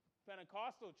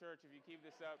Pentecostal church if you keep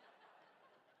this up.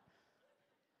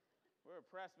 We're a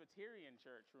Presbyterian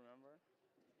church, remember?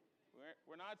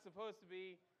 We're not supposed to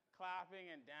be clapping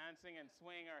and dancing and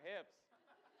swinging our hips.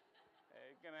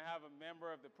 You're going to have a member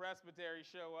of the presbytery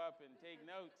show up and take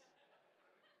notes.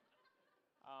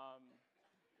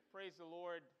 Praise the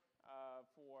Lord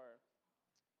for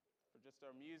just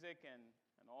our music and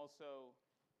also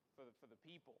for the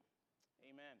people.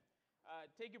 Amen.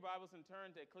 Take your Bibles and turn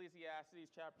to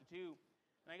Ecclesiastes chapter 2.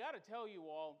 And I got to tell you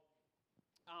all,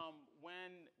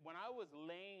 when I was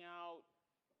laying out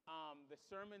the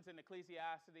sermons in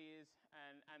Ecclesiastes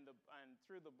and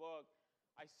through the book,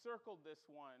 I circled this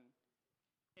one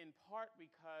in part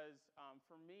because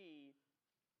for me,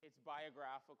 it's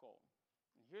biographical.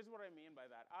 And here's what I mean by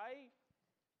that.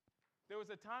 There was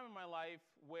a time in my life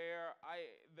where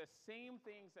the same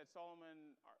things that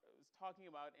Solomon was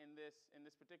talking about in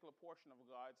this particular portion of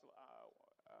God's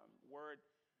word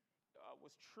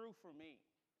was true for me.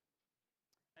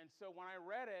 And so when I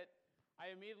read it,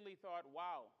 I immediately thought,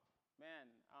 wow, man,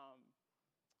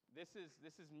 this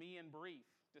is me in brief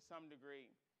to some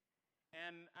degree.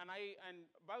 And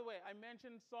by the way, I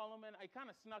mentioned Solomon. I kind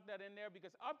of snuck that in there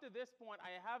because up to this point,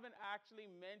 I haven't actually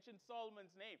mentioned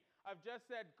Solomon's name. I've just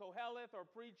said Koheleth or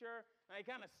preacher, and I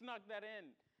kind of snuck that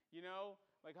in, you know,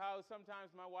 like how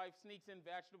sometimes my wife sneaks in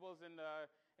vegetables in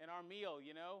our meal,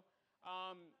 you know.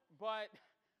 But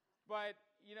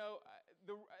you know,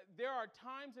 there are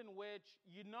times in which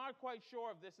you're not quite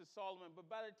sure if this is Solomon, but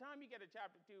by the time you get to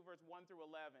chapter 2, verse 1 through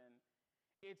 11,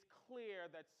 it's clear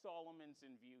that Solomon's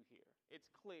in view here. It's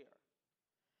clear.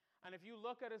 And if you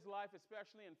look at his life,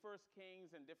 especially in 1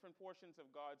 Kings and different portions of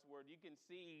God's word, you can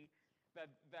see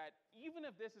that even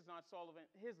if this is not Solomon,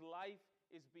 his life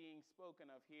is being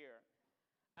spoken of here.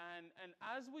 And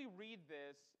as we read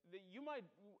this, you might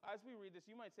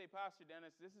say, Pastor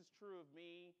Dennis, this is true of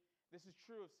me. This is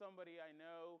true of somebody I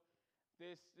know.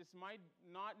 This might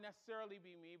not necessarily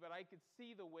be me, but I could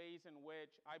see the ways in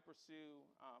which I pursue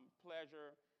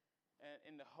pleasure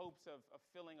in the hopes of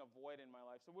filling a void in my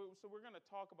life. So we're going to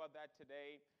talk about that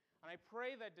today. And I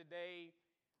pray that today,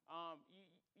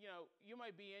 you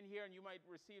might be in here and you might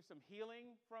receive some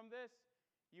healing from this.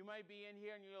 You might be in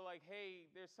here and you're like, hey,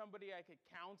 there's somebody I could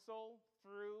counsel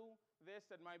through this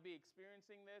that might be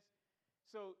experiencing this.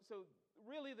 So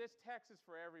really this text is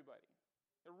for everybody.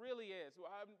 It really is.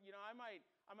 Well, I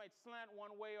might slant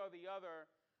one way or the other,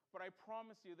 but I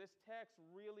promise you this text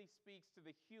really speaks to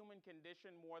the human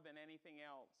condition more than anything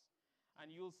else.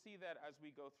 And you'll see that as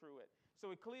we go through it.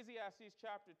 So Ecclesiastes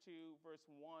chapter 2, verse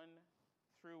 1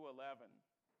 through 11.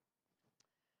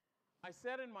 I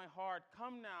said in my heart,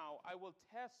 come now, I will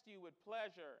test you with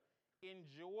pleasure.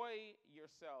 Enjoy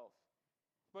yourself.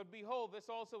 But behold, this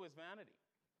also is vanity.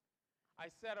 I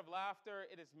said of laughter,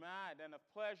 it is mad, and of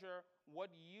pleasure,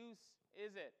 what use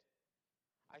is it?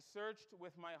 I searched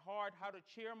with my heart how to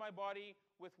cheer my body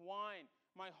with wine,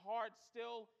 my heart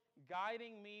still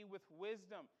guiding me with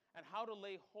wisdom, and how to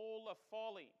lay hold of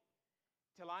folly,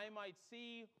 till I might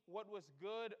see what was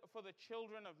good for the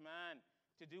children of man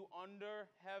to do under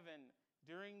heaven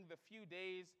during the few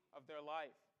days of their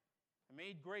life. I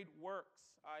made great works.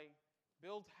 I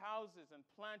built houses and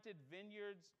planted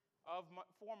vineyards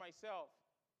for myself.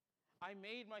 I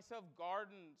made myself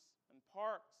gardens and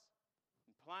parks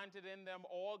and planted in them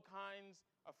all kinds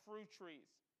of fruit trees.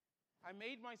 I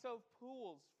made myself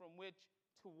pools from which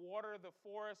to water the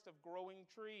forest of growing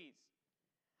trees.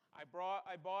 I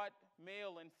bought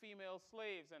male and female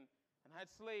slaves and had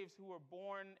slaves who were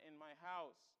born in my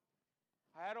house.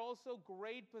 I had also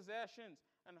great possessions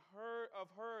and of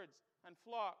herds and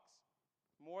flocks,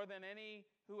 more than any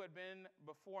who had been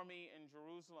before me in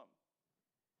Jerusalem.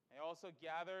 I also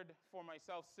gathered for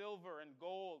myself silver and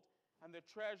gold and the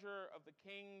treasure of the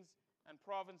kings and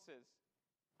provinces.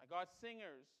 I got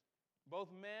singers, both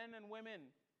men and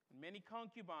women, and many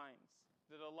concubines,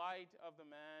 the delight of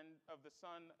the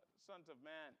sons of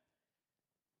man.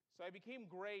 So I became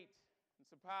great and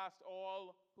surpassed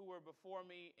all who were before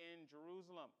me in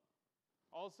Jerusalem.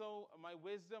 Also, my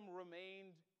wisdom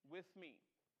remained with me.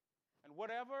 And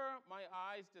whatever my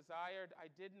eyes desired, I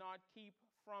did not keep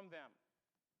from them.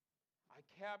 I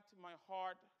kept my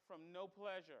heart from no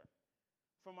pleasure,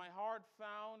 for my heart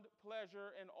found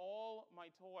pleasure in all my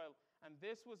toil, and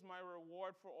this was my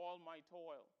reward for all my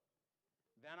toil.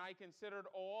 Then I considered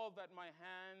all that my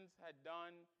hands had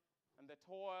done, and the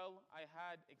toil I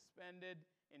had expended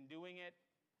in doing it,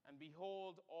 and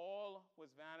behold, all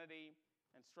was vanity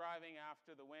and striving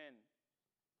after the wind.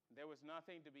 There was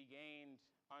nothing to be gained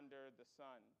under the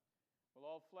sun. Well,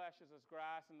 all flesh is as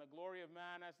grass, and the glory of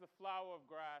man as the flower of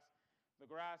grass. The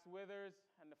grass withers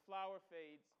and the flower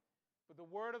fades, but the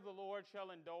word of the Lord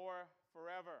shall endure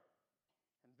forever.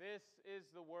 And this is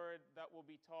the word that will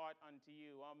be taught unto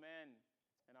you. Amen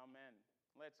and amen.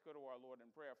 Let's go to our Lord in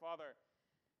prayer. Father,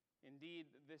 indeed,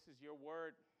 this is your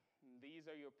word, and these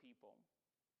are your people.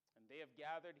 And they have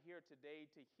gathered here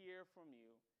today to hear from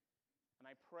you. And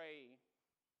I pray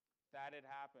that it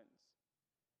happens.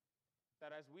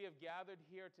 That as we have gathered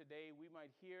here today, we might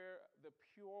hear the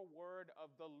pure word of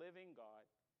the living God.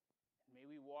 And may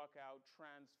we walk out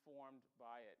transformed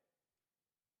by it.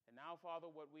 And now, Father,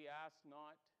 what we ask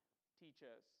not, teach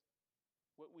us.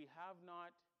 What we have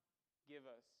not, give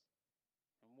us.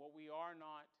 And what we are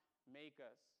not, make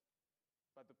us.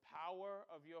 By the power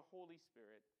of your Holy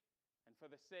Spirit, and for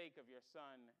the sake of your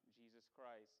Son, Jesus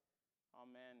Christ.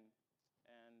 Amen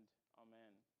and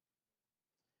amen.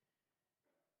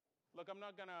 Look, I'm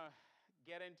not going to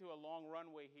get into a long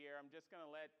runway here. I'm just going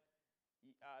to let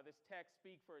this text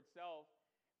speak for itself,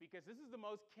 because this is the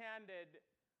most candid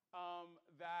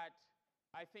that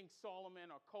I think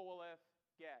Solomon or Koheleth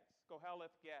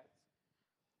gets.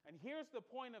 And here's the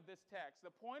point of this text.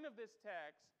 The point of this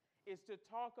text is to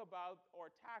talk about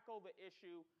or tackle the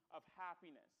issue of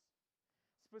happiness.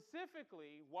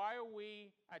 Specifically, why are we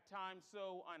at times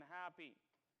so unhappy?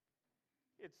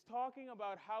 It's talking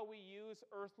about how we use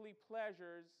earthly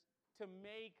pleasures to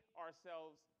make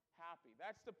ourselves happy.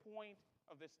 That's the point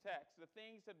of this text, the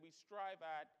things that we strive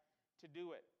at to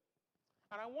do it.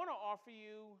 And I want to offer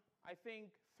you, I think,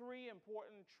 3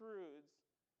 important truths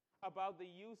about the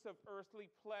use of earthly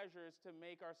pleasures to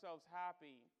make ourselves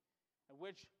happy,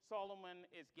 which Solomon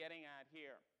is getting at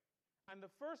here. And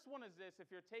the first one is this. If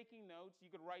you're taking notes, you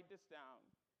could write this down.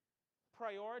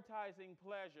 Prioritizing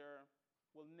pleasure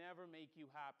will never make you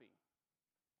happy.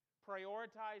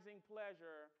 Prioritizing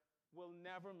pleasure will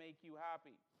never make you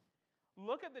happy.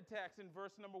 Look at the text in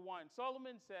verse number 1.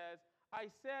 Solomon says,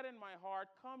 I said in my heart,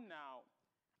 come now,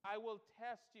 I will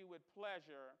test you with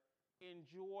pleasure.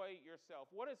 Enjoy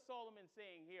yourself. What is Solomon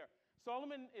saying here?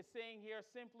 Solomon is saying here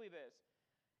simply this.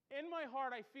 In my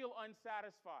heart, I feel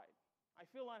unsatisfied. I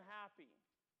feel unhappy.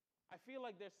 I feel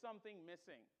like there's something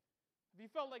missing. Have you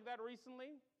felt like that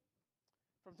recently?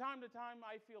 From time to time,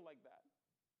 I feel like that.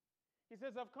 He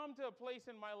says, I've come to a place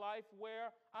in my life where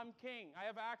I'm king. I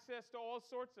have access to all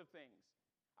sorts of things.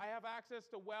 I have access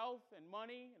to wealth and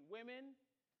money and women.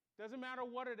 Doesn't matter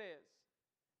what it is.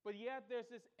 But yet there's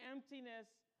this emptiness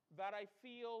that I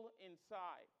feel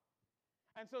inside.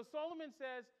 And so Solomon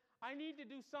says, I need to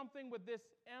do something with this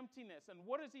emptiness. And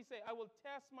what does he say? I will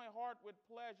test my heart with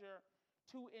pleasure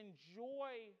to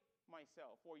enjoy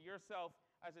myself, or yourself,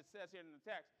 as it says here in the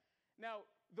text. Now,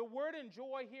 the word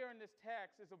enjoy here in this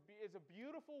text is a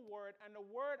beautiful word, and the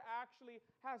word actually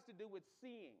has to do with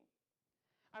seeing.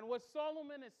 And what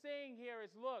Solomon is saying here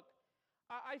is, look,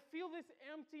 I feel this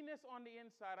emptiness on the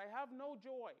inside. I have no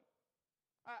joy.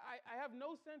 I have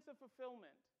no sense of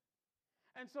fulfillment.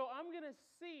 And so I'm going to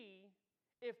see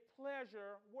if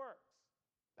pleasure works.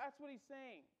 That's what he's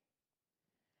saying.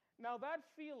 Now that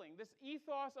feeling, this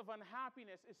ethos of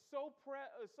unhappiness is so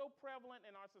prevalent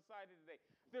in our society today.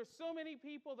 There's so many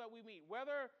people that we meet,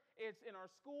 whether it's in our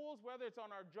schools, whether it's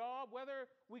on our job, whether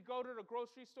we go to the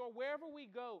grocery store, wherever we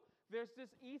go, there's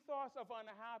this ethos of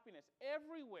unhappiness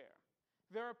everywhere.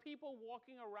 There are people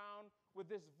walking around with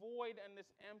this void and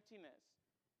this emptiness,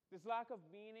 this lack of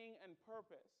meaning and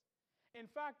purpose. In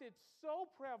fact, it's so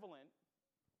prevalent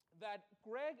that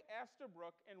Greg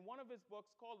Estabrook, in one of his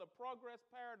books called The Progress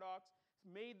Paradox,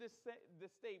 made this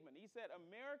statement. He said,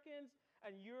 Americans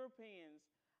and Europeans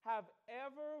have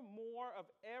ever more of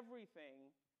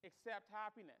everything except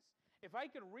happiness. If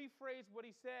I could rephrase what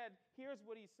he said, here's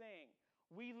what he's saying.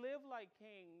 We live like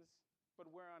kings, but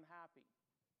we're unhappy.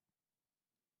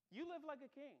 You live like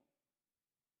a king,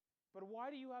 but why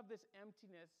do you have this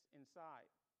emptiness inside?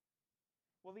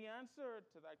 Well, the answer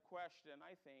to that question,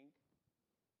 I think,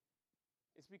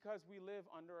 is because we live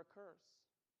under a curse.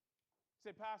 You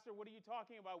say, Pastor, what are you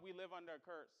talking about? We live under a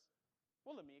curse.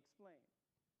 Well, let me explain.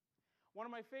 One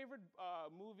of my favorite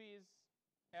movies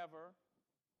ever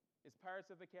is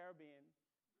Pirates of the Caribbean,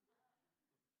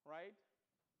 right?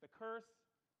 The Curse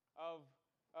of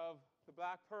the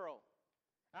Black Pearl.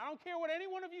 And I don't care what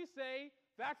any one of you say,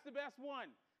 that's the best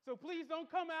one. So please don't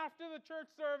come after the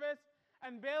church service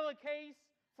and bail a case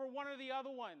for one of the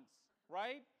other ones,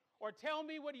 right? Or tell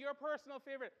me what your personal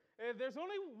favorite. There's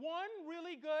only one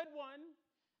really good one,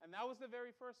 and that was the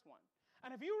very first one.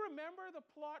 And if you remember the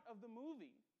plot of the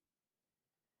movie,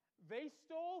 they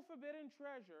stole forbidden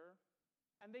treasure,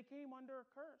 and they came under a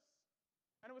curse.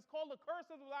 And it was called the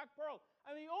Curse of the Black Pearl.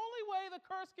 And the only way the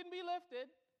curse can be lifted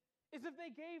is if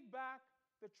they gave back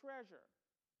the treasure.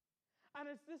 And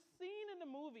it's this scene in the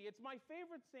movie. It's my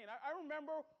favorite scene. I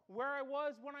remember where I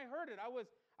was when I heard it. I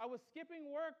was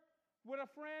skipping work with a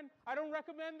friend. I don't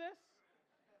recommend this.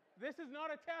 This is not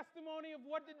a testimony of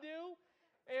what to do.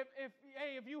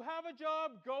 If you have a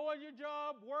job, go on your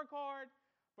job, work hard.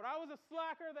 But I was a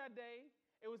slacker that day.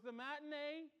 It was the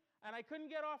matinee, and I couldn't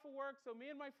get off of work, so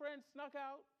me and my friend snuck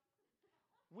out.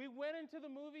 We went into the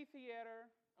movie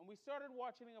theater, and we started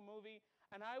watching a movie,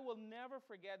 and I will never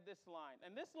forget this line.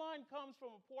 And this line comes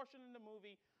from a portion in the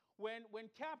movie when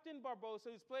Captain Barbossa,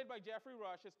 who's played by Jeffrey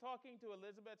Rush, is talking to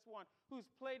Elizabeth Swann, who's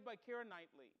played by Keira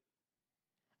Knightley.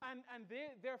 And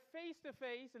they're face to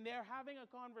face, and they're having a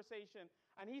conversation.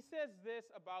 And he says this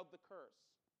about the curse.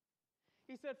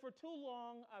 He said, "For too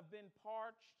long I've been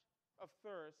parched of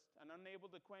thirst and unable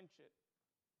to quench it.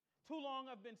 Too long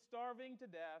I've been starving to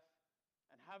death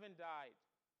and haven't died.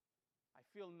 I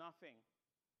feel nothing.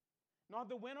 Not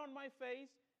the wind on my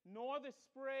face, nor the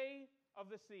spray of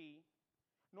the sea,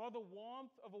 nor the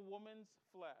warmth of a woman's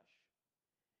flesh.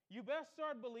 You best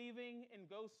start believing in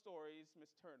ghost stories,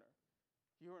 Miss Turner.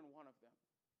 You're in one of them."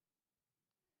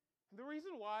 And the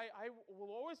reason why I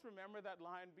will always remember that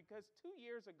line, because 2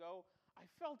 years ago, I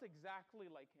felt exactly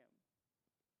like him.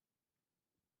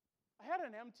 I had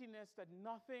an emptiness that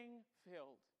nothing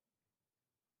filled.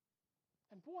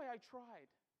 And boy, I tried.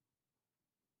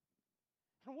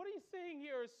 And what he's saying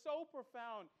here is so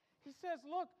profound. He says,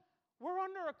 look, we're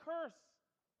under a curse.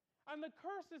 And the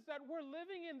curse is that we're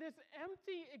living in this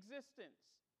empty existence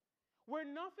where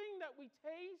nothing that we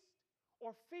taste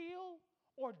or feel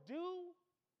or do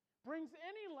brings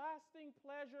any lasting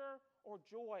pleasure or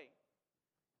joy.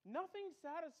 Nothing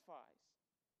satisfies.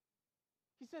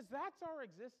 He says that's our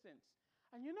existence.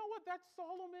 And you know what? That's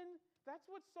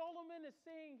what Solomon is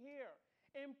saying here.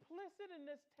 Implicit in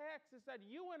this text is that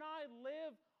you and I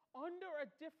live under a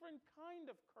different kind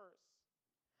of curse.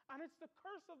 And it's the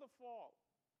curse of the fall.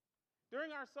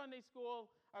 During our Sunday school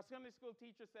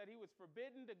teacher said he was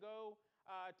forbidden to go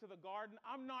to the garden.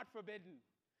 I'm not forbidden.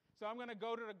 So I'm going to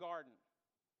go to the garden.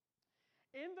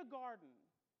 In the garden,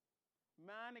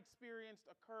 man experienced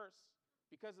a curse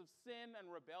because of sin and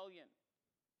rebellion.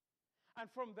 And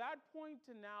from that point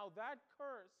to now, that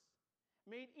curse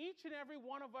made each and every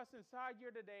one of us inside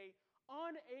here today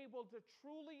unable to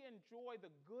truly enjoy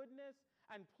the goodness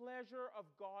and pleasure of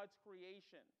God's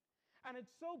creation. And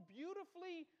it's so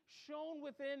beautifully shown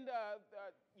within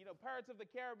Pirates of the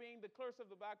Caribbean, The Curse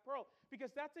of the Black Pearl,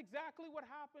 because that's exactly what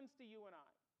happens to you and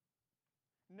I.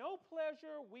 No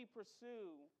pleasure we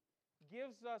pursue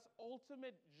gives us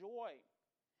ultimate joy.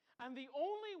 And the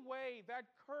only way that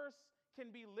curse can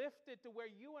be lifted to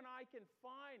where you and I can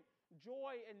find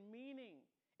joy and meaning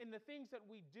in the things that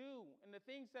we do, in the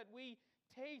things that we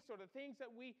taste, or the things that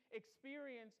we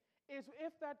experience, is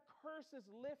if that curse is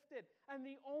lifted. And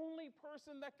the only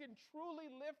person that can truly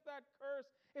lift that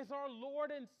curse is our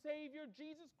Lord and Savior,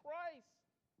 Jesus Christ.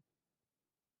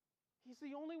 He's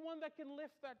the only one that can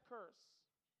lift that curse.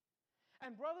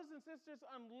 And brothers and sisters,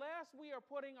 unless we are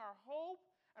putting our hope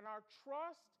and our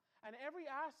trust and every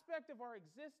aspect of our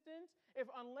existence,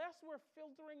 unless we're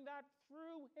filtering that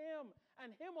through Him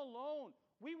and Him alone,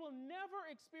 we will never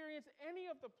experience any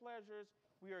of the pleasures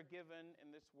we are given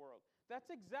in this world. That's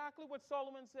exactly what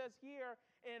Solomon says here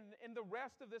in the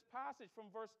rest of this passage, from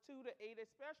verse 2 to 8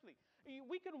 especially.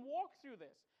 We can walk through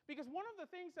this, because one of the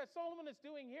things that Solomon is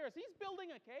doing here is he's building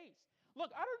a case. Look,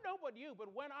 I don't know about you,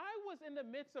 but when I was in the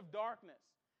midst of darkness,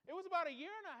 it was about 1.5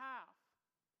 years,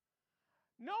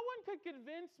 no one could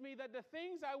convince me that the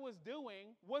things I was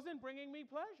doing wasn't bringing me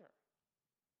pleasure.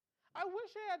 I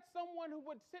wish I had someone who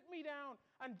would sit me down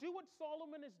and do what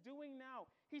Solomon is doing now.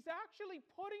 He's actually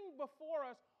putting before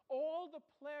us all the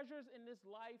pleasures in this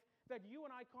life that you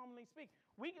and I commonly speak.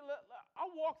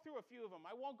 I'll walk through a few of them.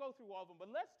 I won't go through all of them, but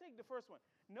let's take the first one.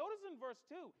 Notice in verse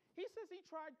 2, he says he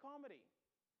tried comedy.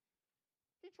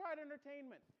 He tried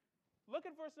entertainment. Look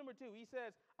at verse number 2. He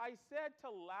says, I said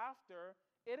to laughter,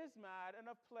 it is mad, and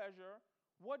of pleasure,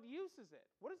 what use is it?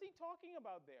 What is he talking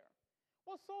about there?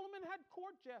 Well, Solomon had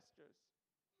court jesters,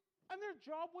 and their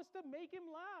job was to make him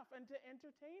laugh and to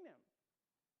entertain him.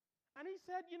 And he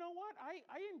said, you know what? I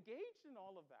engaged in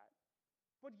all of that,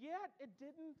 but yet it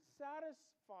didn't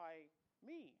satisfy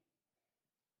me.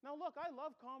 Now look, I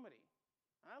love comedy,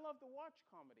 and I love to watch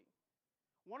comedy.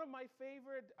 One of my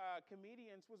favorite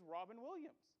comedians was Robin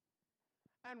Williams.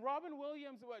 And Robin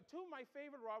Williams, two of my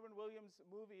favorite Robin Williams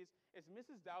movies is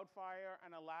Mrs. Doubtfire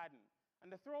and Aladdin.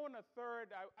 And to throw in a third,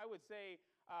 I would say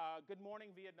Good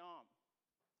Morning Vietnam.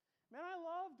 Man, I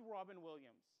loved Robin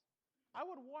Williams. I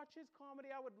would watch his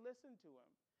comedy. I would listen to him.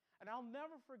 And I'll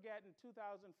never forget in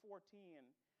 2014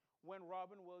 when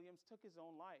Robin Williams took his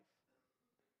own life.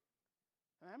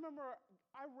 And I remember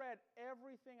I read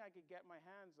everything I could get my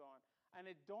hands on, and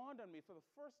it dawned on me for the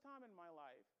first time in my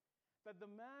life that the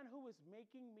man who was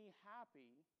making me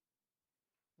happy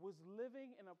was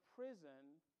living in a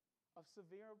prison of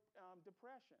severe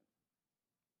depression.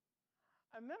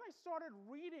 And then I started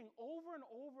reading over and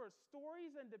over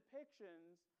stories and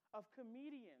depictions of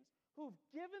comedians who've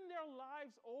given their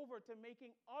lives over to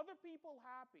making other people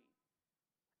happy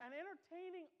and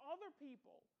entertaining other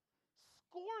people.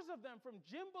 Scores of them, from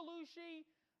Jim Belushi,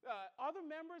 other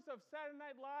members of Saturday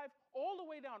Night Live, all the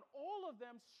way down, all of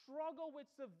them struggle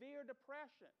with severe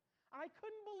depression. And I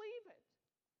couldn't believe it.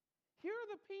 Here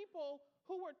are the people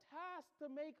who were tasked to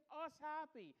make us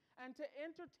happy and to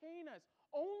entertain us,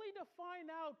 only to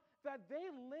find out that they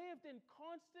lived in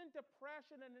constant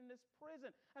depression and in this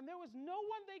prison. And there was no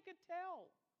one they could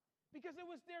tell, because it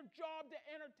was their job to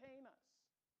entertain us.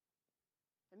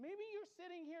 And maybe you're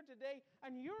sitting here today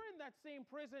and you're in that same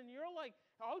prison. You're like,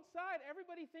 outside,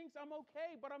 everybody thinks I'm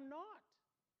okay, but I'm not.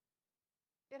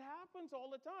 It happens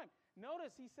all the time.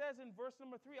 Notice he says in verse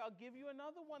number 3, I'll give you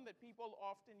another one that people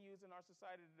often use in our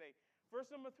society today.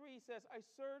 Verse number 3, he says, I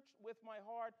searched with my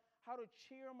heart how to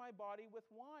cheer my body with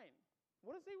wine.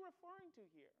 What is he referring to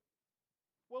here?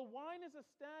 Well, wine is a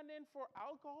stand-in for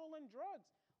alcohol and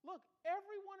drugs. Look,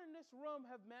 everyone in this room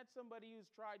have met somebody who's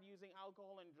tried using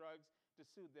alcohol and drugs to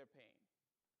soothe their pain.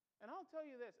 And I'll tell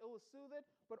you this, it will soothe it,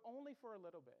 but only for a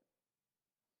little bit.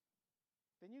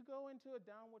 Then you go into a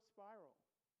downward spiral.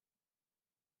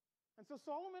 And so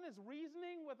Solomon is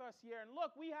reasoning with us here. And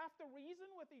look, we have to reason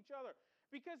with each other.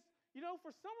 Because, for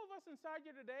some of us inside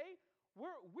here today,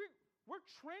 we're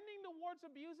trending towards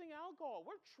abusing alcohol.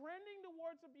 We're trending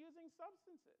towards abusing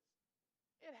substances.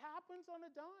 It happens on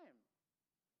a dime.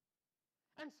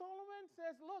 And Solomon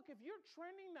says, look, if you're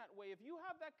trending that way, if you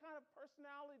have that kind of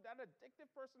personality, that addictive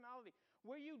personality,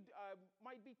 where you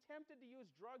might be tempted to use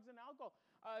drugs and alcohol,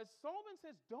 Solomon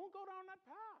says, don't go down that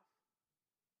path,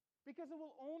 because it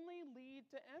will only lead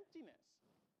to emptiness.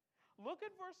 Look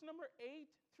at verse number 8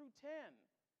 through 10.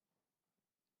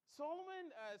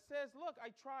 Solomon says, look,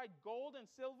 I tried gold and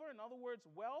silver, in other words,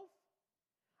 wealth.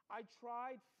 I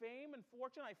tried fame and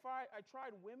fortune. I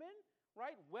tried women.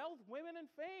 Right? Wealth, women,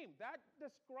 and fame. That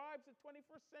describes a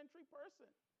 21st century person.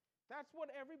 That's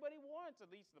what everybody wants, at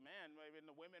least the man. Maybe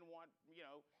the women want,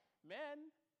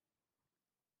 men.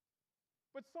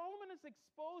 But Solomon is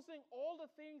exposing all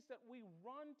the things that we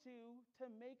run to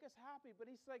make us happy. But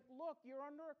he's like, look, you're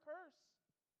under a curse.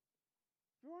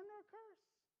 You're under a curse.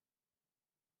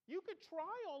 You could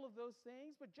try all of those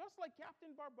things, but just like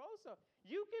Captain Barbosa,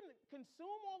 you can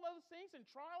consume all those things and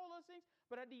try all those things,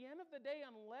 but at the end of the day,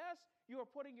 unless you are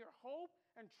putting your hope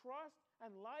and trust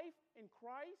and life in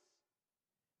Christ,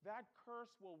 that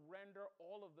curse will render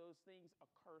all of those things a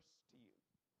curse to you.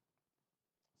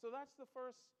 So that's the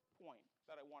first point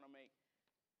that I want to make.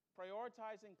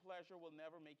 Prioritizing pleasure will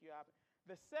never make you happy.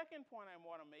 The second point I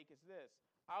want to make is this: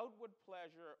 outward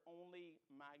pleasure only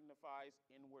magnifies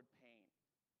inward pain.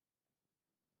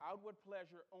 Outward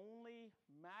pleasure only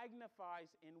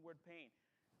magnifies inward pain.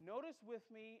 Notice with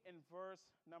me in verse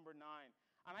number 9.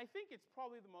 And I think it's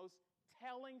probably the most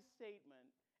telling statement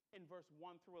in verse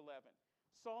 1 through 11.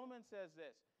 Solomon says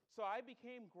this: So I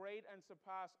became great and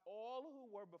surpassed all who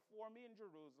were before me in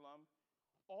Jerusalem.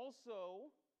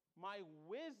 Also, my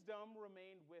wisdom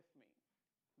remained with me.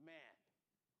 Man.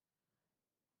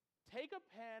 Take a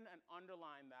pen and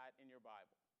underline that in your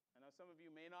Bible. I know some of you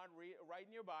may not write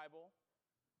in your Bible,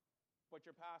 but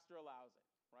your pastor allows it,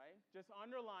 right? Just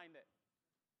underline it.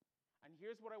 And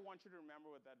here's what I want you to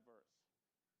remember with that verse.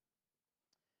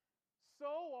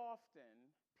 So often,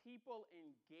 people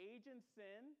engage in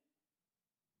sin,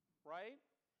 right?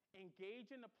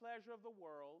 Engage in the pleasure of the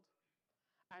world,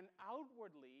 and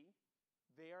outwardly,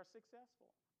 they are successful.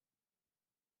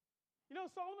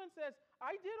 Solomon says,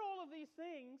 I did all of these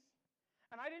things,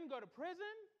 and I didn't go to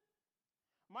prison.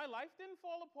 My life didn't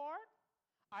fall apart.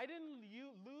 I didn't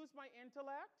lose my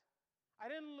intellect.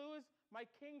 I didn't lose my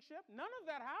kingship. None of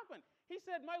that happened. He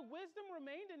said, my wisdom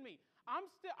remained in me.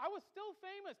 I was still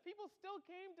famous. People still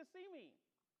came to see me.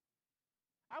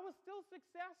 I was still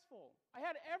successful. I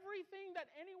had everything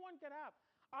that anyone could have.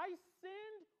 I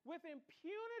sinned with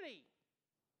impunity.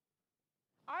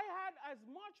 I had as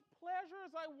much pleasure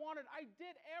as I wanted. I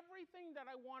did everything that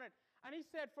I wanted. And he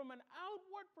said, from an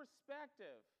outward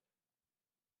perspective,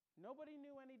 nobody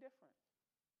knew any different.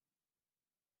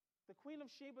 The Queen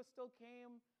of Sheba still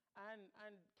came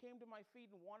and came to my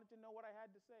feet and wanted to know what I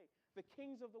had to say. The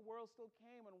kings of the world still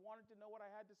came and wanted to know what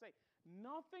I had to say.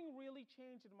 Nothing really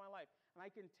changed in my life. And I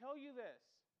can tell you this: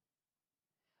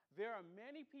 there are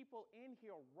many people in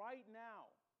here right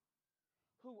now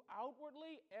who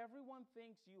outwardly everyone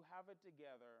thinks you have it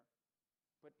together,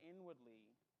 but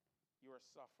inwardly you are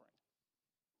suffering.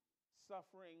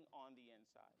 Suffering on the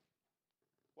inside.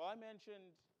 Well, I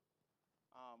mentioned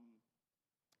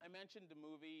the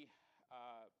movie,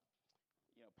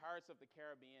 Pirates of the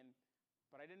Caribbean,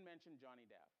 but I didn't mention Johnny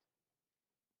Depp.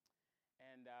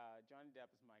 And Johnny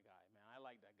Depp is my guy, man. I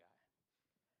like that guy.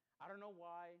 I don't know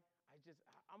why.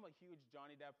 I'm a huge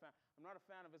Johnny Depp fan. I'm not a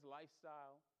fan of his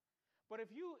lifestyle. But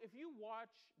if you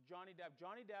watch Johnny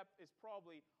Depp is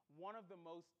probably one of the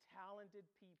most talented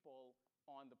people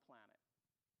on the planet.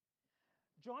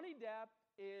 Johnny Depp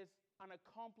is an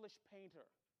accomplished painter.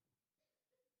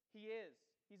 He is.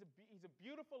 He's a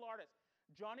beautiful artist.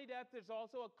 Johnny Depp is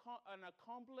also an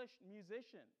accomplished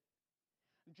musician.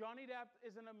 Johnny Depp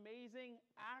is an amazing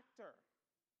actor.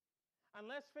 And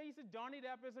let's face it, Johnny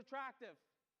Depp is attractive.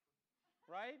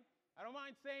 Right? I don't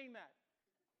mind saying that.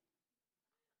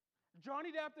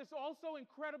 Johnny Depp is also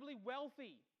incredibly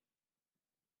wealthy.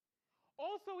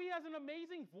 Also, he has an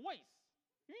amazing voice.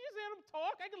 You just hear him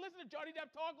talk. I can listen to Johnny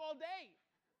Depp talk all day.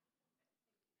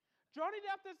 Johnny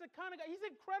Depp is the kind of guy, he's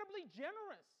incredibly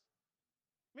generous.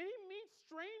 I mean, he meets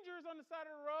strangers on the side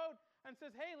of the road and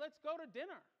says, hey, let's go to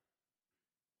dinner.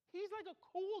 He's like a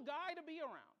cool guy to be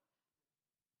around.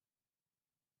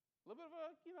 A little bit of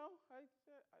a,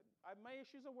 my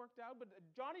issues are worked out, but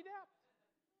Johnny Depp.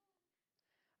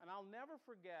 And I'll never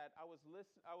forget, I was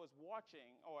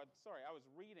reading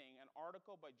an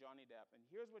article by Johnny Depp, and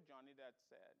here's what Johnny Depp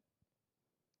said.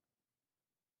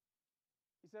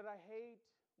 He said, I hate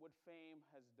what fame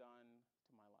has done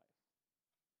to my life.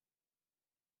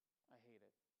 I hate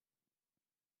it.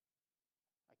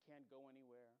 I can't go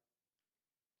anywhere.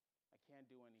 I can't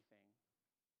do anything.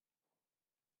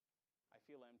 I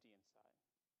feel empty inside.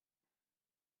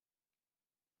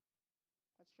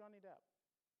 That's Johnny Depp.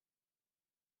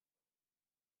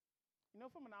 You know,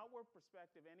 from an outward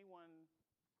perspective, anyone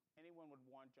would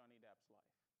want Johnny Depp's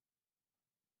life.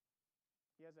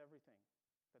 He has everything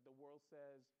that the world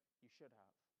says you should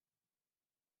have.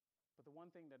 But the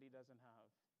one thing that he doesn't have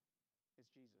is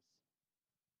Jesus.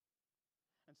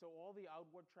 And so all the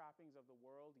outward trappings of the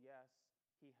world, yes,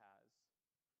 he has.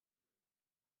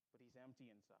 But he's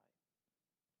empty inside.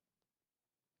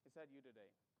 Is that you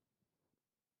today?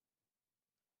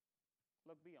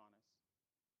 Look, be honest.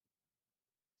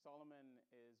 Solomon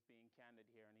is being candid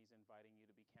here, and he's inviting you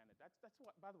to be candid. That's why,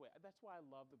 by the way, that's why I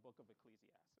love the book of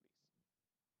Ecclesiastes.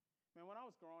 Man, when I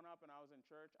was growing up and I was in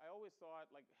church, I always thought,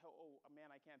 like, oh,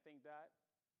 man, I can't think that,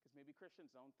 because maybe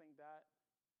Christians don't think that.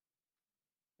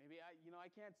 Maybe I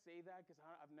can't say that because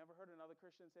I've never heard another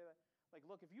Christian say that. Like,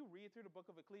 look, if you read through the book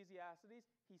of Ecclesiastes,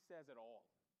 he says it all.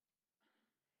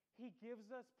 He gives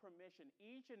us permission.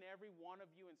 Each and every one of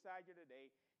you inside here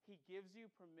today, he gives you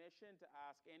permission to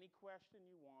ask any question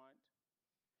you want,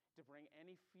 to bring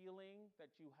any feeling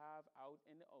that you have out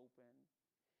in the open.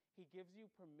 He gives you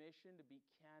permission to be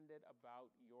candid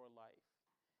about your life.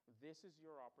 This is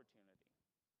your opportunity.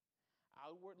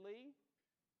 Outwardly,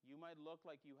 you might look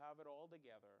like you have it all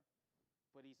together,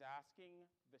 but he's asking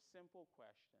the simple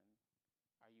question,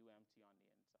 are you empty on the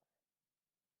inside?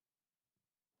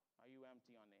 Are you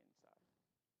empty on the inside?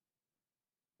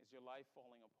 Is your life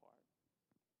falling apart?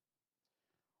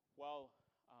 Well,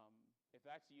 if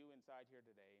that's you inside here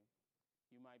today,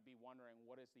 you might be wondering,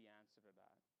 what is the answer to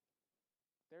that?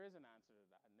 There is an answer to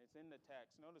that, and it's in the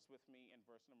text. Notice with me in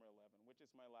verse number 11, which is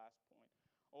my last point.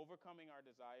 Overcoming our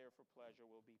desire for pleasure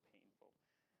will be painful.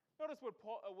 Notice what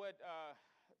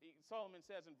Solomon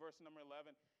says in verse number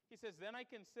 11. He says, then I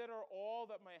consider all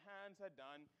that my hands had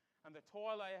done, and the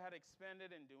toil I had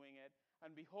expended in doing it,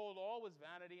 and behold, all was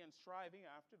vanity and striving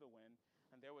after the wind,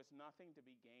 and there was nothing to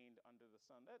be gained under the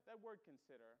sun. That word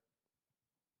consider,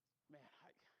 man,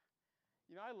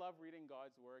 I love reading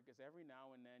God's word, because every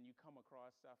now and then you come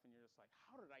across stuff and you're just like,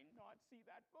 how did I not see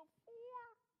that before?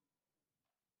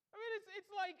 I mean,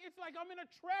 it's like I'm in a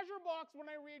treasure box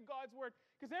when I read God's word,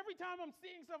 because every time I'm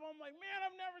seeing stuff, I'm like, man,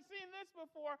 I've never seen this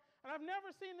before, and I've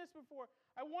never seen this before.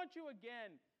 I want you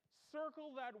again,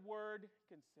 circle that word,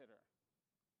 consider.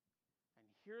 And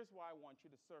here's why I want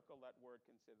you to circle that word,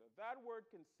 consider. That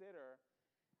word, consider,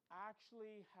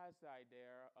 actually has the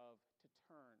idea of to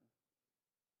turn.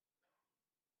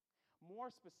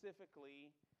 More specifically,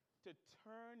 to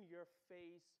turn your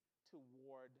face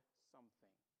toward something.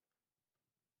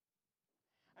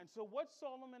 And so what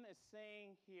Solomon is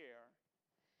saying here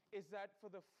is that for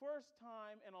the first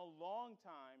time in a long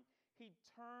time, he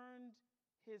turned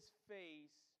his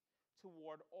face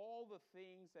toward all the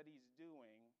things that he's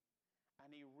doing,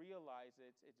 and he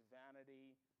realizes it's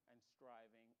vanity and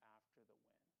striving after the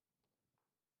wind.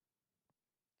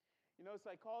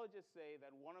 Psychologists say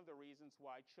that one of the reasons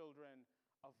why children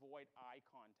avoid eye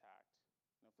contact,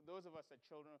 for those of us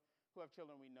who have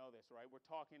children, we know this, right? We're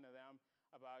talking to them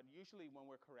about, usually when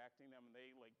we're correcting them, and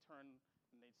they like turn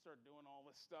and they start doing all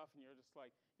this stuff, and you're just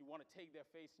like, you want to take their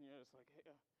face, and you're just like,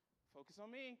 hey, focus on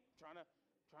me, I'm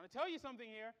trying to tell you something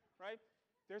here, right?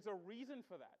 There's a reason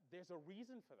for that. There's a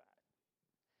reason for that.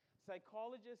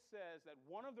 Psychologist says that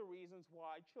one of the reasons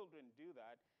why children do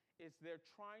that is they're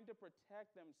trying to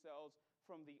protect themselves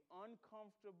from the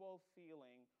uncomfortable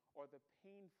feeling or the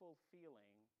painful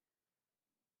feeling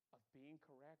of being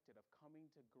corrected, of coming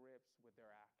to grips with their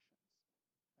actions.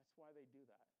 That's why they do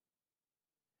that.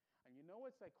 And you know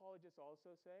what psychologists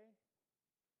also say?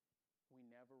 We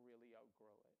never really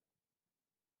outgrow it.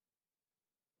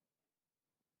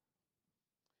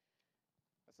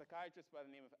 A psychiatrist by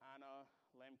the name of Anna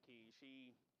Lemke,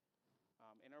 she,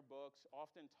 in her books,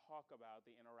 often talk about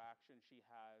the interaction she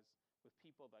has with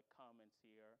people that come and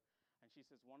see her. And she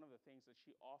says one of the things that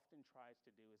she often tries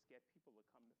to do is get people to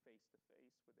come to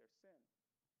face with their sin.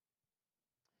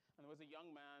 And there was a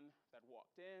young man that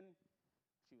walked in.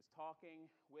 She was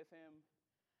talking with him,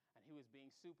 and he was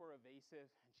being super evasive.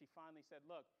 And she finally said,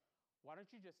 look, why don't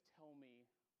you just tell me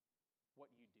what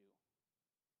you do,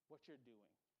 what you're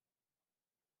doing?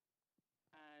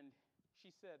 And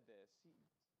she said this.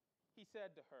 He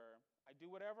said to her, I do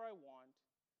whatever I want,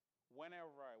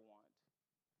 whenever I want.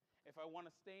 If I want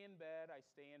to stay in bed, I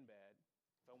stay in bed.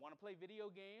 If I want to play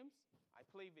video games, I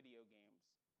play video games.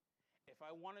 If I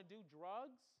want to do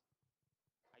drugs,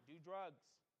 I do drugs.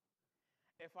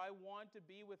 If I want to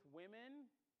be with women,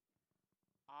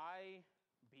 I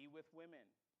be with women.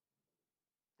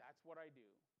 That's what I do.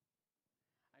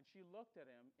 And she looked at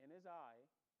him in his eye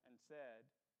and said,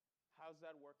 how's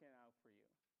that working out for you?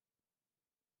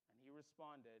 And he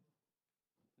responded,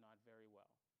 not very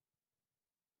well.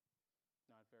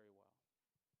 Not very well.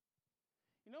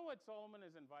 You know what Solomon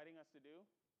is inviting us to do?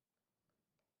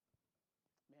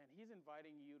 Man, he's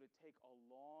inviting you to take a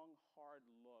long, hard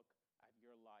look at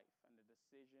your life and the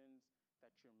decisions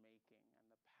that you're making and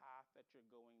the path that you're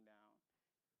going down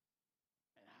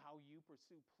and how you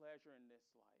pursue pleasure in this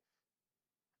life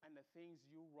and the things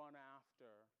you run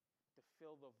after to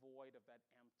fill the void of that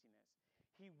emptiness.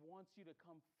 He wants you to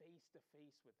come face to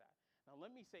face with that. Now,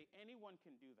 let me say, anyone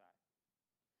can do that.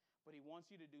 But he wants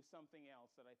you to do something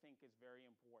else that I think is very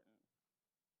important.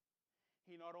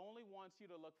 He not only wants you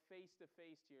to look face to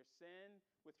face to your sin,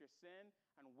 with your sin,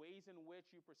 and ways in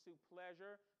which you pursue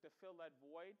pleasure to fill that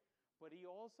void, but he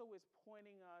also is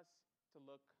pointing us to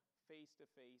look face to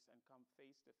face and come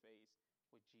face to face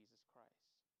with Jesus Christ.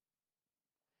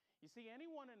 You see,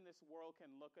 anyone in this world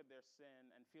can look at their sin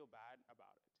and feel bad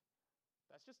about it.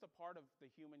 That's just a part of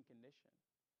the human condition.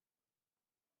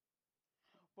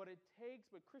 But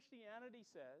Christianity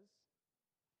says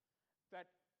that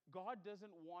God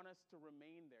doesn't want us to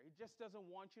remain there. He just doesn't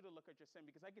want you to look at your sin.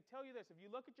 Because I could tell you this, if you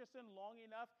look at your sin long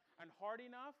enough and hard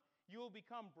enough, you will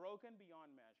become broken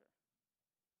beyond measure.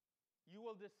 You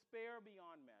will despair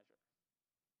beyond measure.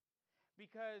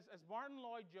 Because as Martin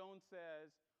Lloyd-Jones says,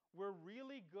 we're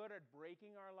really good at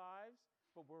breaking our lives,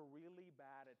 but we're really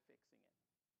bad at fixing it.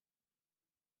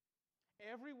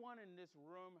 Everyone in this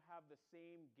room have the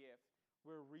same gift.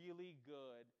 We're really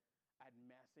good at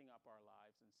messing up our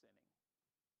lives and sinning.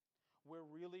 We're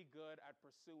really good at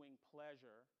pursuing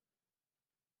pleasure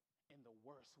in the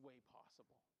worst way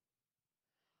possible.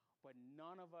 But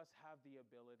none of us have the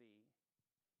ability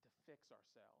to fix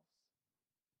ourselves.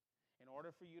 In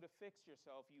order for you to fix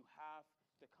yourself, you have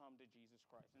to come to Jesus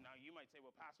Christ. And now you might say,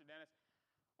 well, Pastor Dennis,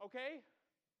 okay,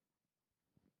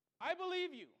 I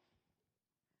believe you.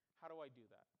 How do I do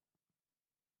that?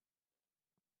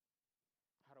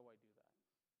 How do I do that?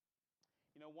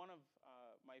 You know, one of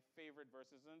my favorite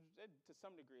verses, and to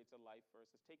some degree it's a life verse,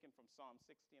 is taken from Psalm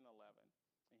 60:11.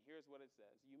 And here's what it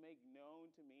says. You make known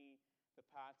to me the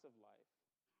paths of life.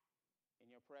 In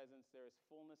your presence there is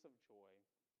fullness of joy.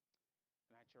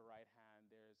 And at your right hand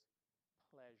there's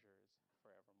pleasures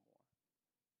forevermore.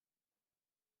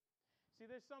 See,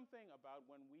 there's something about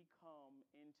when we come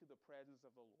into the presence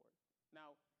of the Lord.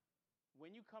 Now,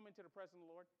 when you come into the presence of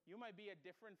the Lord, you might be at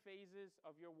different phases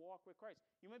of your walk with Christ.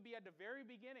 You might be at the very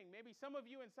beginning. Maybe some of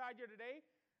you inside here today,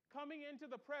 coming into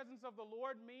the presence of the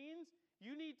Lord means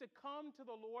you need to come to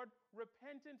the Lord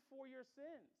repentant for your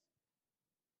sins.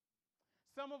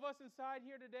 Some of us inside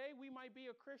here today, we might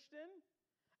be a Christian,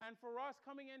 and for us,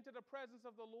 coming into the presence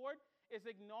of the Lord is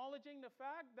acknowledging the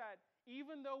fact that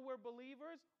even though we're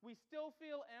believers, we still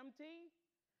feel empty.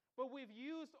 But we've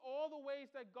used all the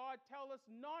ways that God tells us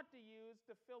not to use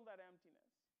to fill that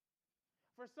emptiness.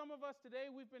 For some of us today,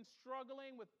 we've been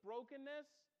struggling with brokenness,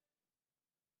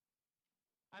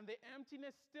 and the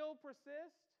emptiness still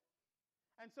persists.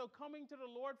 And so coming to the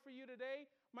Lord for you today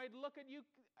might look at you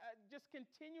just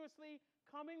continuously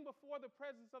coming before the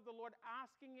presence of the Lord,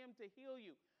 asking Him to heal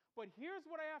you. But here's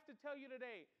what I have to tell you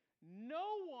today.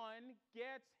 No one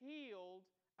gets healed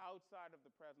outside of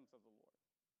the presence of the Lord.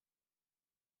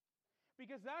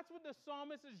 Because that's what the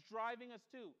psalmist is driving us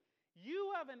to.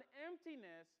 You have an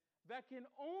emptiness that can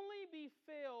only be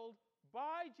filled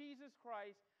by Jesus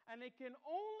Christ, and it can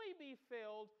only be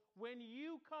filled when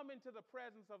you come into the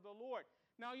presence of the Lord.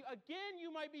 Now, again, you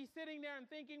might be sitting there and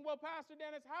thinking, well, Pastor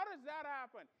Dennis, how does that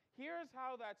happen? Here's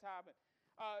how that's happened.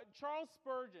 Charles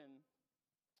Spurgeon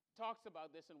talks about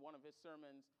this in one of his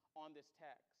sermons on this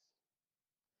text.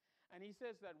 And he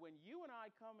says that when you and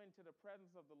I come into the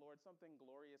presence of the Lord, something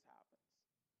glorious happens.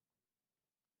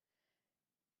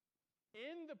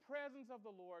 In the presence of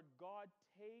the Lord, God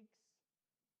takes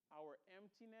our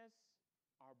emptiness,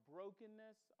 our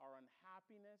brokenness, our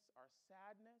unhappiness, our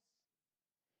sadness.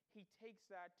 He takes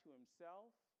that to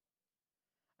Himself,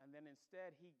 and then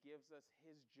instead He gives us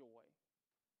His joy,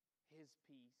 His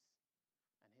peace,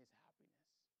 and His happiness.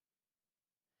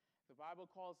 The Bible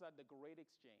calls that the great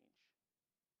exchange.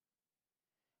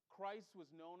 Christ was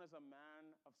known as a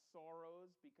man of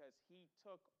sorrows because He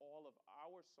took all of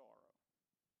our sorrow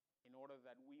in order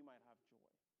that we might have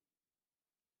joy.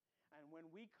 And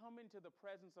when we come into the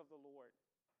presence of the Lord,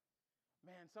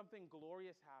 man, something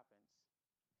glorious happens.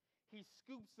 He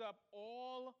scoops up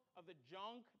all of the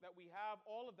junk that we have,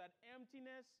 all of that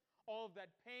emptiness, all of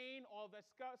that pain, all of that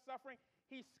suffering.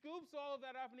 He scoops all of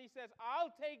that up and He says,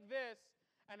 I'll take this,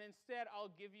 and instead I'll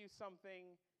give you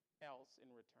something else in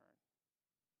return.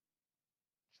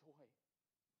 Joy,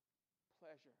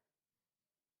 pleasure.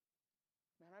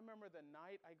 Man, I remember the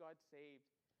night I got saved,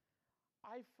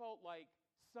 I felt like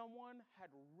someone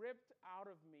had ripped out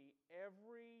of me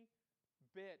every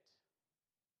bit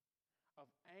of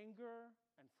anger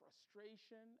and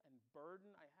frustration and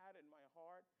burden I had in my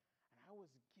heart, and I was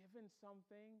given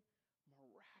something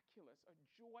miraculous, a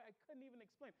joy I couldn't even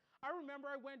explain. I remember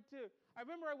I went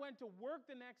to work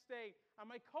the next day, and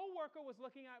my coworker was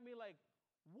looking at me like,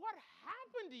 "What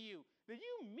happened to you? Did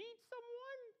you meet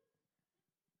someone?"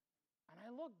 And I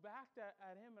looked back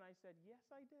at him and I said, "Yes,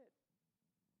 I did.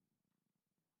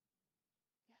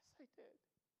 Yes, I did."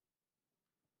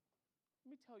 Let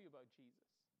me tell you about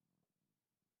Jesus.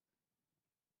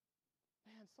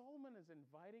 Man, Solomon is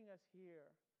inviting us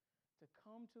here to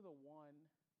come to the one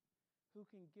who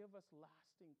can give us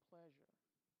lasting pleasure.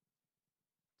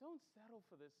 Don't settle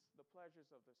for the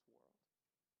pleasures of this world.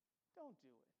 Don't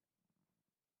do it.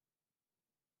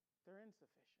 They're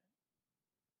insufficient.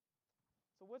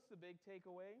 So what's the big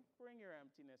takeaway? Bring your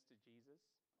emptiness to Jesus.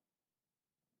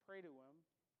 Pray to Him.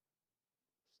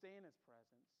 Stay in His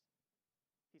presence.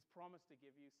 He's promised to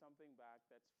give you something back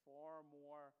that's far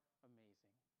more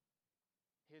amazing.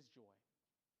 His joy.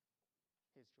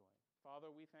 His joy.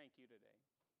 Father, we thank You today.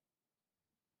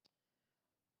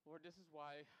 Lord, this is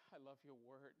why I love Your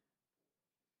word.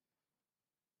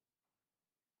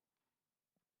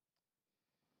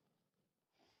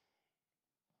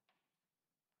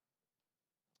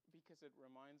 Because it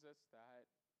reminds us that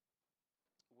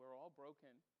we're all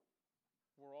broken.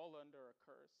 We're all under a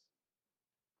curse.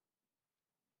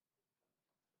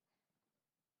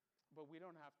 But we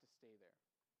don't have to stay there.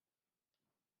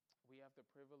 We have the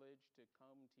privilege to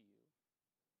come to You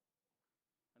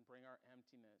and bring our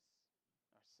emptiness,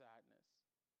 our sadness.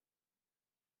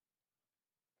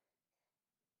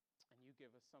 And You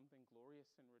give us something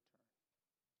glorious in return.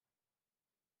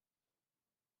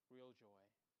 Real joy.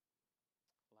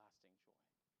 Lasting joy.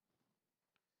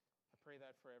 I pray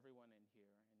that for everyone in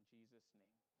here, in Jesus'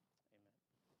 name.